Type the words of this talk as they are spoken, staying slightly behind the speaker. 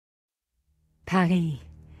Paris.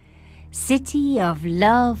 City of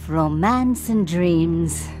love, romance, and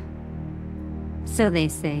dreams. So they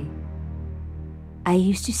say. I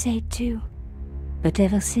used to say it too. But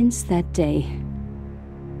ever since that day,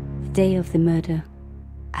 the day of the murder,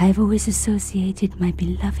 I've always associated my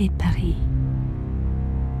beloved Paris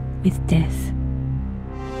with death.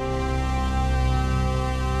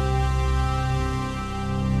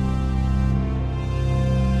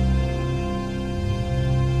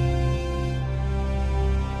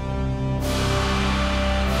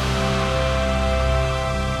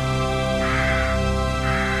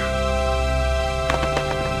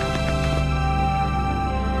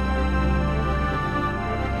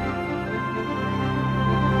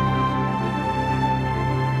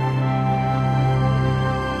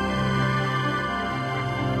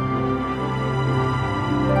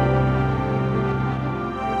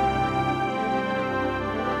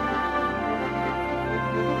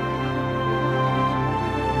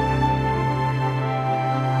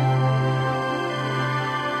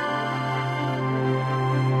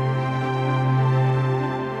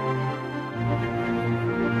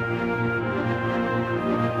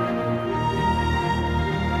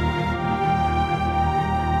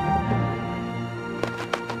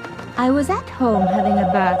 I was at home having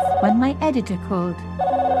a bath when my editor called.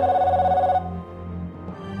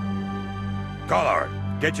 Collard,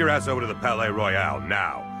 get your ass over to the Palais Royal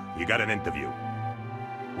now. You got an interview.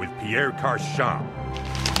 With Pierre Carchon.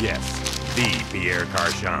 Yes, the Pierre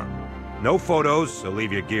Carchon. No photos, so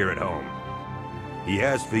leave your gear at home. He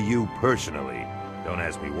asked for you personally. Don't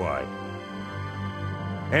ask me why.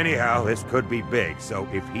 Anyhow, this could be big, so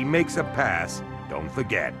if he makes a pass, don't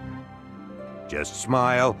forget. Just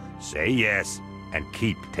smile, say yes, and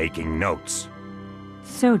keep taking notes.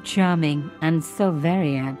 So charming and so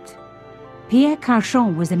very apt. Pierre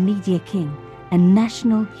Carchon was a media king, a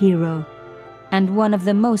national hero, and one of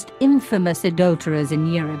the most infamous adulterers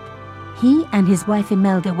in Europe. He and his wife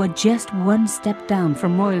Imelda were just one step down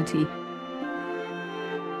from royalty.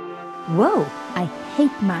 Whoa, I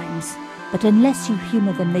hate mimes, but unless you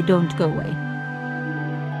humor them, they don't go away.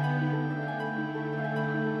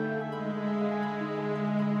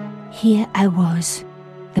 Here I was,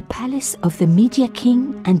 the palace of the Media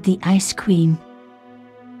King and the Ice Queen.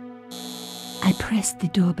 I pressed the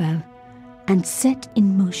doorbell and set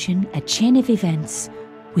in motion a chain of events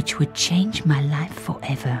which would change my life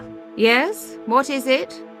forever. Yes? What is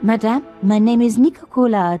it? Madame, my name is Nico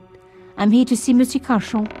Collard. I'm here to see Monsieur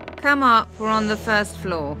Carchon. Come up, we're on the first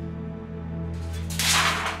floor.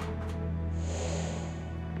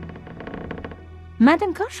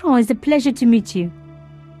 Madame Carchon, it's a pleasure to meet you.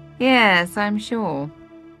 Yes, I'm sure.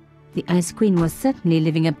 The Ice Queen was certainly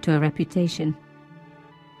living up to her reputation.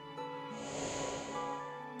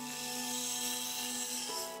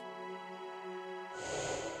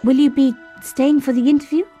 Will you be staying for the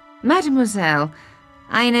interview? Mademoiselle,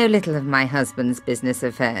 I know little of my husband's business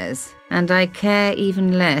affairs, and I care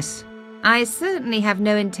even less. I certainly have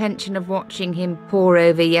no intention of watching him pore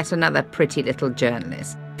over yet another pretty little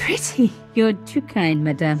journalist. Pretty? You're too kind,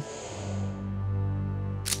 madame.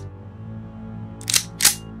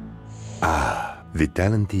 Ah, the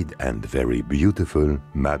talented and very beautiful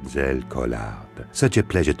Mademoiselle Collard. Such a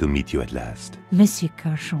pleasure to meet you at last. Monsieur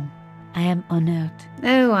Carchon, I am honored.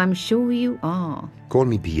 Oh, I'm sure you are. Call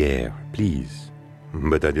me Pierre, please.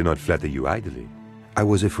 But I do not flatter you idly. I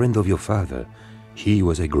was a friend of your father. He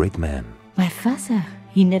was a great man. My father?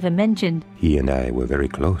 He never mentioned. He and I were very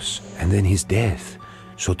close. And then his death.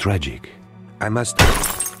 So tragic. I must...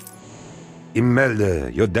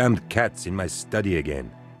 Imelda, your damned cat's in my study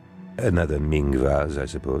again. Another Ming vase, I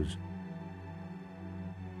suppose.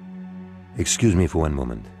 Excuse me for one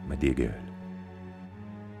moment, my dear girl.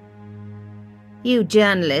 You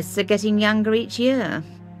journalists are getting younger each year.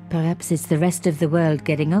 Perhaps it's the rest of the world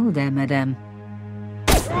getting older, madame.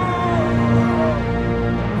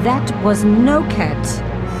 That was no cat.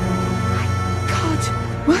 My God,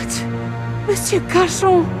 what? Monsieur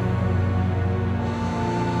Carchon!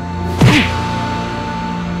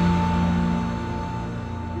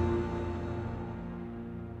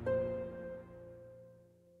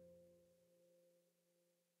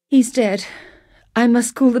 He's dead. I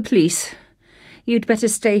must call the police. You'd better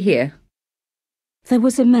stay here. There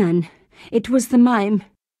was a man. It was the mime.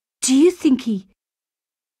 Do you think he...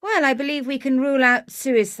 Well, I believe we can rule out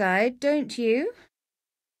suicide, don't you?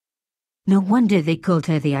 No wonder they called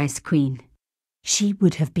her the Ice Queen. She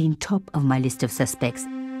would have been top of my list of suspects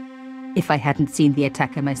if I hadn't seen the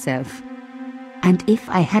attacker myself. And if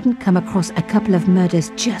I hadn't come across a couple of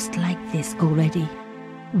murders just like this already.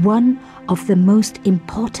 One of the most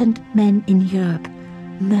important men in Europe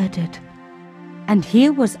murdered And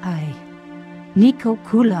here was I, Nico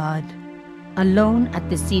Coulard, alone at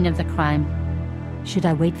the scene of the crime. Should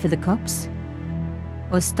I wait for the cops?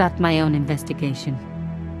 Or start my own investigation?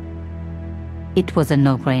 It was a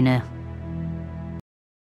no-brainer.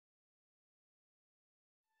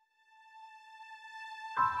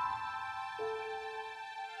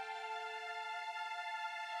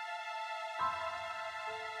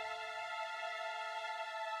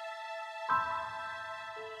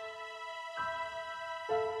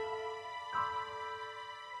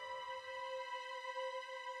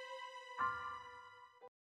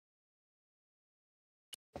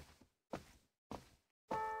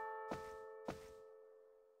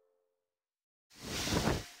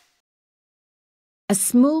 A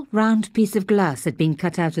small round piece of glass had been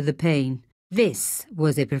cut out of the pane. This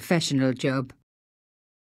was a professional job.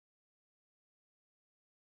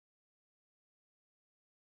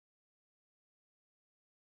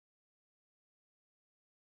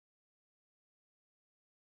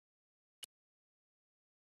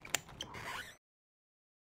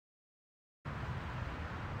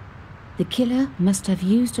 The killer must have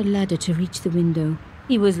used a ladder to reach the window.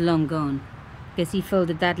 He was long gone. Guess he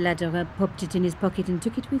folded that ladder up, popped it in his pocket and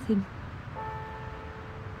took it with him.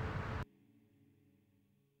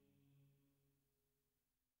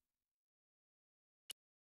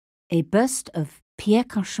 A bust of Pierre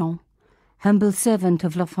Carchon, humble servant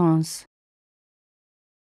of La France.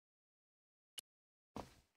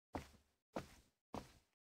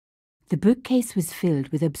 The bookcase was filled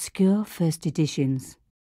with obscure first editions.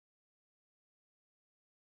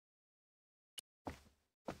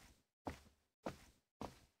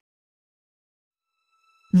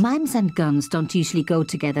 Mimes and guns don't usually go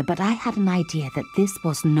together, but I had an idea that this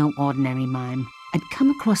was no ordinary mime. I'd come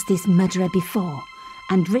across this murderer before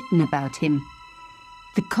and written about him.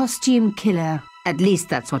 The costume killer, at least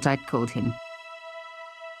that's what I'd called him.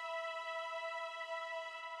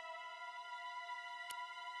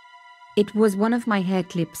 It was one of my hair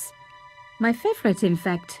clips. My favorite, in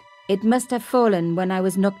fact. It must have fallen when I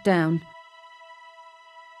was knocked down.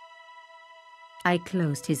 I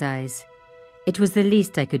closed his eyes. It was the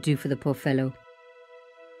least I could do for the poor fellow.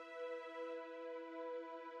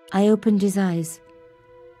 I opened his eyes.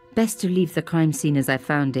 Best to leave the crime scene as I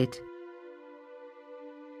found it.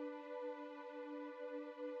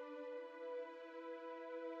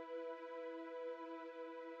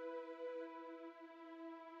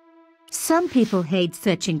 Some people hate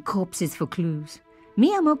searching corpses for clues.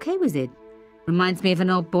 Me, I'm okay with it. Reminds me of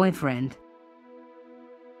an old boyfriend.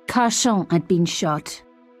 Carchon had been shot.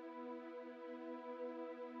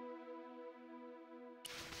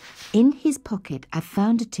 In his pocket, I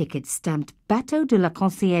found a ticket stamped Bateau de la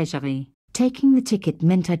Conciergerie. Taking the ticket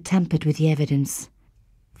meant I'd tampered with the evidence.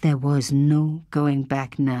 There was no going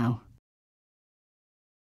back now.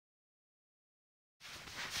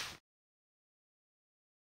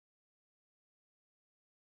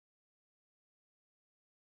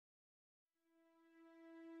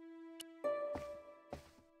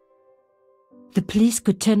 The police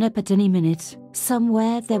could turn up at any minute.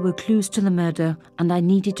 Somewhere there were clues to the murder, and I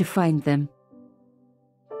needed to find them.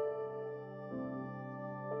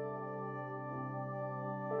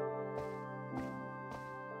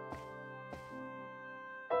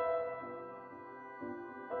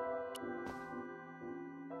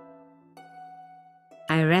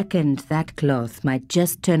 I reckoned that cloth might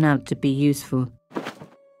just turn out to be useful.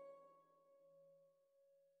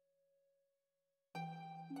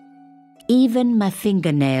 Even my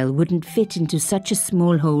fingernail wouldn't fit into such a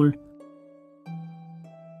small hole.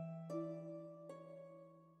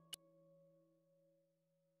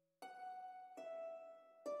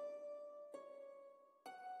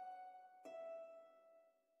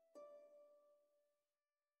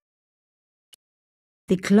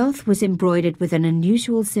 The cloth was embroidered with an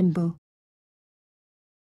unusual symbol.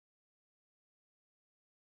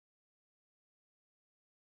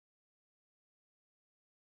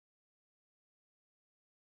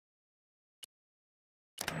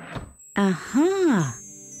 Aha!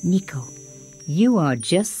 Nico, you are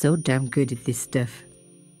just so damn good at this stuff.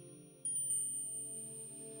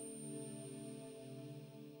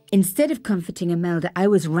 Instead of comforting Imelda, I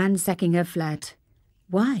was ransacking her flat.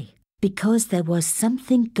 Why? Because there was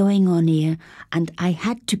something going on here, and I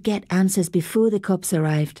had to get answers before the cops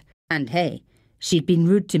arrived. And hey, she'd been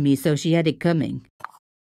rude to me, so she had it coming.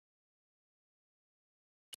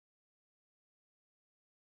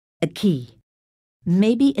 A key.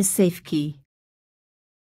 Maybe a safe key.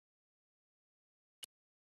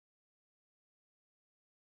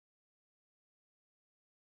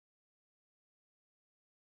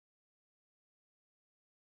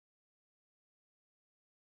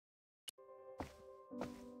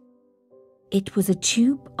 It was a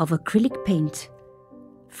tube of acrylic paint.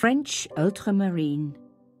 French ultramarine.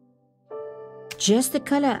 Just the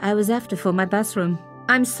color I was after for my bathroom.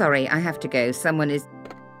 I'm sorry, I have to go. Someone is...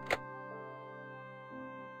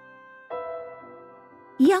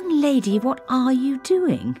 Young lady, what are you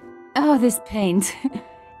doing? Oh, this paint.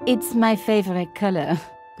 It's my favorite color.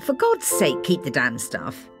 For God's sake, keep the damn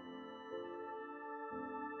stuff.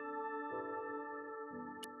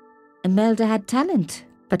 Imelda had talent,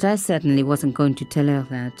 but I certainly wasn't going to tell her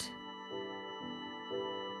that.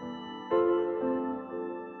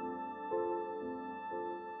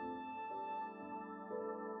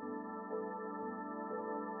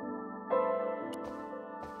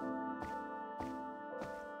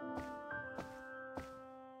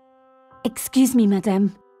 Excuse me,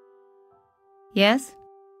 madame. Yes?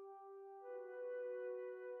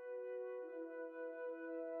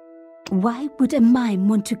 Why would a mime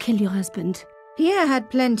want to kill your husband? Pierre had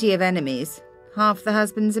plenty of enemies. Half the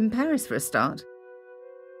husbands in Paris for a start.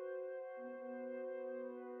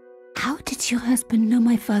 How did your husband know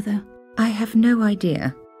my father? I have no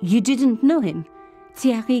idea. You didn't know him?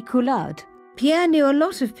 Thierry Collard? Pierre knew a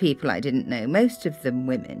lot of people I didn't know, most of them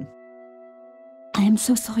women. I am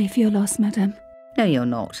so sorry for your loss, madame. No, you're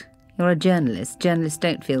not. You're a journalist. Journalists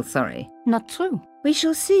don't feel sorry. Not true. We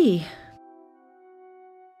shall see.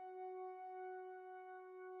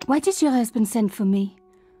 Why did your husband send for me?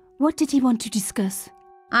 What did he want to discuss?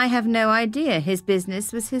 I have no idea. His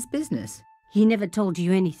business was his business. He never told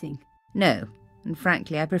you anything? No, and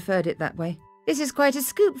frankly, I preferred it that way. This is quite a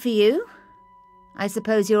scoop for you. I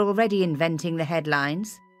suppose you're already inventing the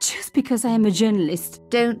headlines. Just because I am a journalist.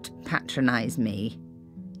 Don't patronise me.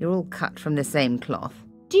 You're all cut from the same cloth.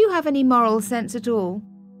 Do you have any moral sense at all?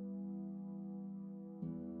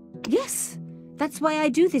 Yes, that's why I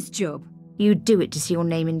do this job. You do it to see your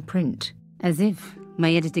name in print. As if.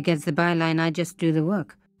 My editor gets the byline, I just do the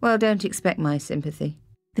work. Well, don't expect my sympathy.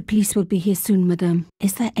 The police will be here soon, madame.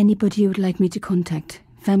 Is there anybody you would like me to contact?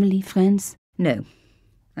 Family, friends? No,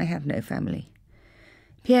 I have no family.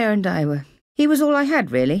 Pierre and I were... He was all I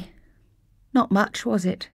had, really. Not much, was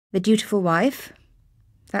it? The dutiful wife.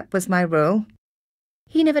 That was my role.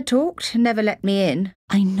 He never talked, never let me in.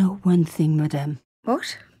 I know one thing, madame.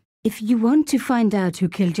 What? If you want to find out who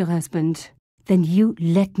killed your husband, then you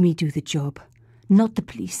let me do the job, not the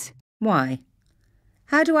police. Why?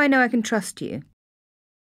 How do I know I can trust you?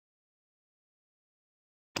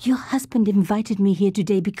 Your husband invited me here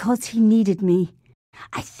today because he needed me.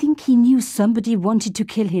 I think he knew somebody wanted to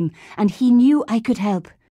kill him, and he knew I could help.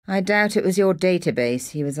 I doubt it was your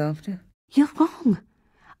database he was after. You're wrong.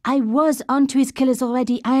 I was onto his killers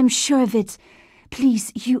already, I am sure of it.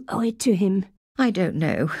 Please, you owe it to him. I don't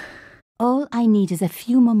know. All I need is a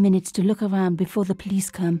few more minutes to look around before the police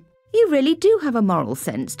come. You really do have a moral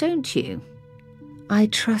sense, don't you? I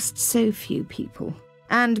trust so few people.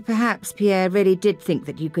 And perhaps Pierre really did think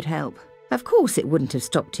that you could help. Of course it wouldn't have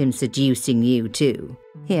stopped him seducing you too.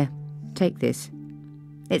 Here, take this.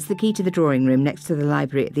 It's the key to the drawing room next to the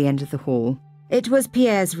library at the end of the hall. It was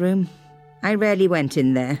Pierre's room. I rarely went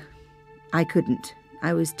in there. I couldn't.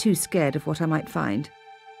 I was too scared of what I might find.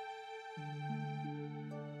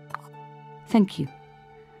 Thank you.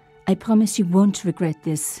 I promise you won't regret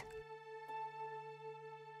this.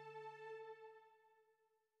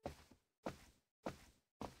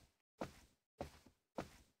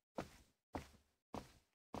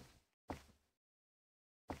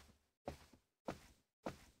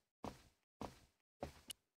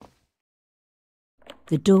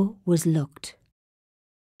 The door was locked.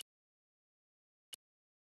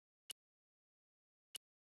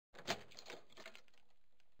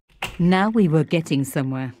 Now we were getting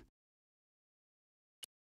somewhere.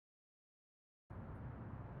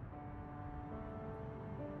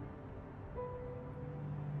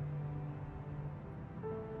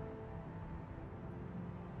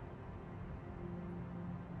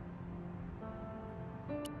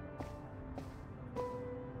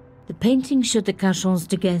 The painting showed the Carchons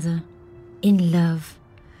together, in love.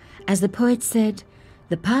 As the poet said,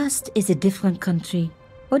 the past is a different country.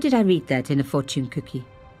 Or did I read that in a fortune cookie?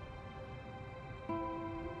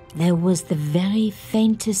 There was the very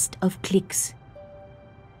faintest of clicks.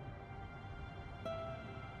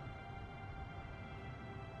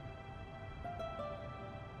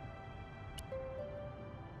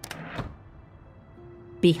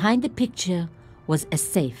 Behind the picture was a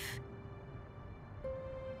safe.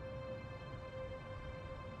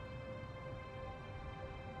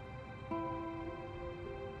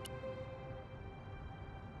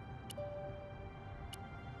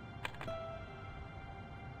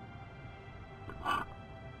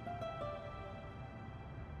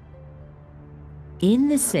 In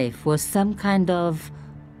the safe was some kind of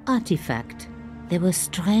artifact. There were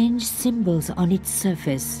strange symbols on its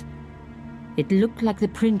surface. It looked like the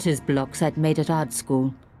printer's blocks I'd made at art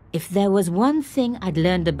school. If there was one thing I'd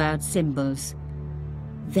learned about symbols,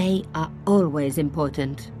 they are always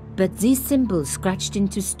important. But these symbols scratched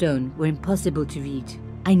into stone were impossible to read.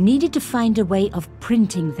 I needed to find a way of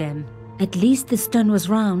printing them. At least the stone was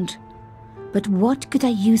round. But what could I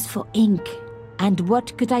use for ink? And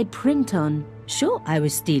what could I print on? Sure, I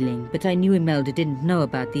was stealing, but I knew Imelda didn't know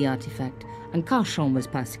about the artifact, and Carchon was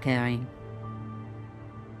past carrying.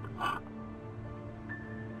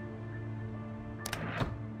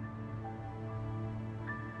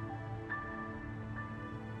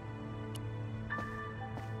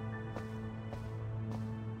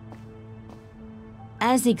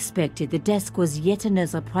 As expected, the desk was yet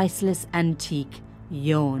another priceless antique.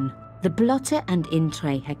 Yawn. The blotter and in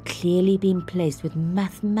tray had clearly been placed with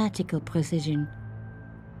mathematical precision.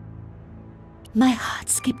 My heart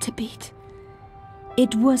skipped a beat.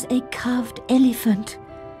 It was a carved elephant.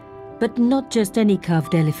 But not just any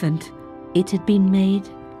carved elephant. It had been made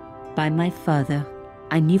by my father.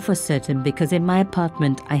 I knew for certain because in my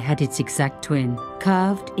apartment I had its exact twin,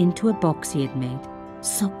 carved into a box he had made.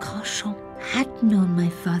 So Carchon had known my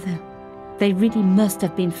father. They really must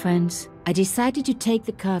have been friends. I decided to take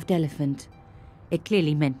the carved elephant. It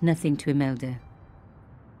clearly meant nothing to Imelda.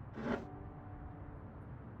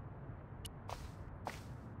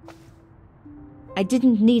 I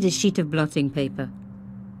didn't need a sheet of blotting paper.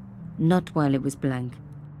 Not while it was blank.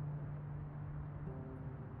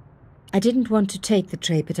 I didn't want to take the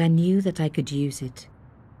tray, but I knew that I could use it.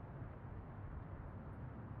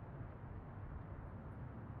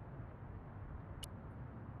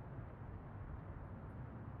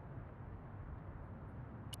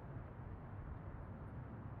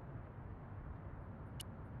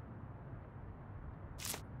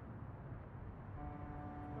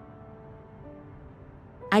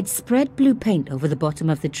 I'd spread blue paint over the bottom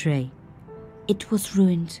of the tray. It was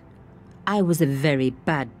ruined. I was a very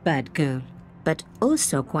bad girl, but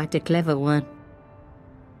also quite a clever one.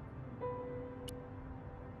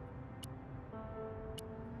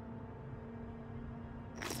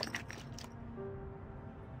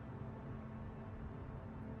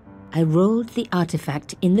 I rolled the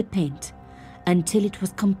artifact in the paint until it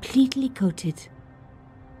was completely coated.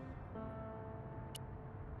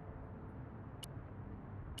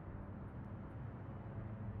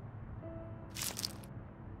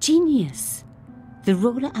 Genius! The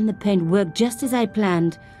roller and the paint worked just as I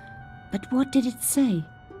planned, but what did it say?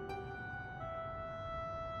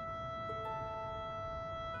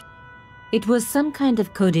 It was some kind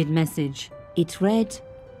of coded message. It read,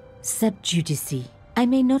 "Sub judice." I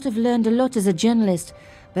may not have learned a lot as a journalist,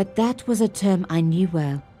 but that was a term I knew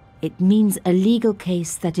well. It means a legal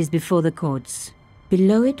case that is before the courts.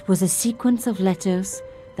 Below it was a sequence of letters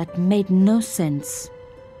that made no sense.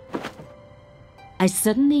 I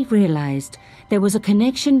suddenly realized there was a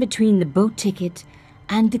connection between the boat ticket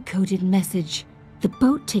and the coded message. The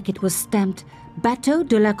boat ticket was stamped Bateau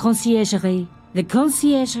de la Conciergerie. The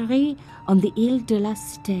conciergerie on the Ile de la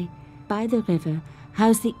Cité, by the river,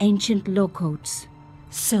 housed the ancient law courts.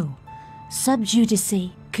 So, sub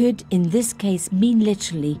judice could in this case mean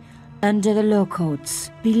literally under the law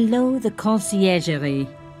courts, below the conciergerie.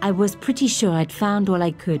 I was pretty sure I'd found all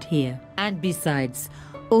I could here. And besides,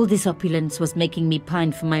 all this opulence was making me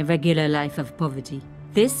pine for my regular life of poverty.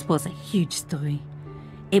 This was a huge story.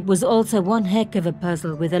 It was also one heck of a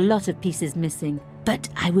puzzle with a lot of pieces missing. But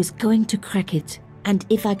I was going to crack it. And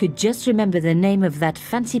if I could just remember the name of that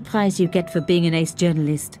fancy prize you get for being an ace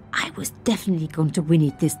journalist, I was definitely going to win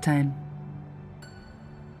it this time.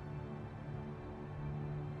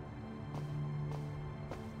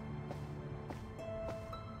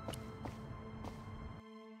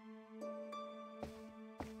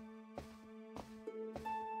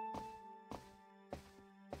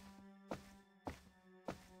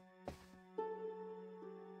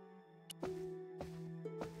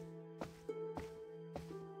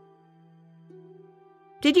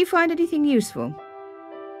 Did you find anything useful?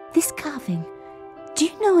 This carving, do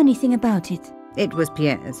you know anything about it? It was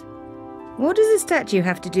Pierre's. What does the statue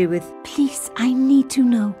have to do with... Please, I need to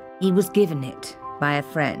know. He was given it by a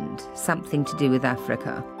friend, something to do with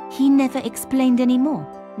Africa. He never explained any more?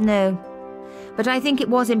 No, but I think it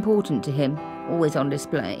was important to him, always on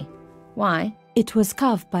display. Why? It was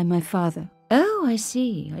carved by my father. Oh, I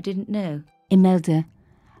see. I didn't know. Imelda,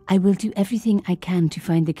 I will do everything I can to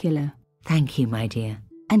find the killer. Thank you, my dear.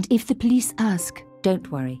 And if the police ask... Don't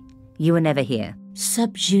worry. You were never here.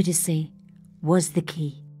 Sub judice was the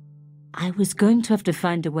key. I was going to have to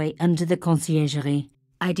find a way under the conciergerie.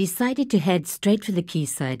 I decided to head straight for the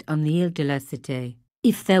quayside on the Ile de la Cité.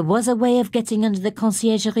 If there was a way of getting under the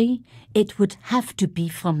conciergerie, it would have to be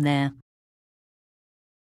from there.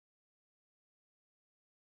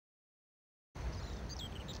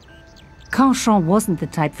 Carchon wasn't the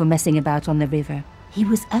type for messing about on the river. He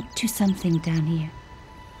was up to something down here.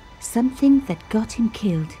 Something that got him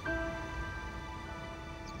killed.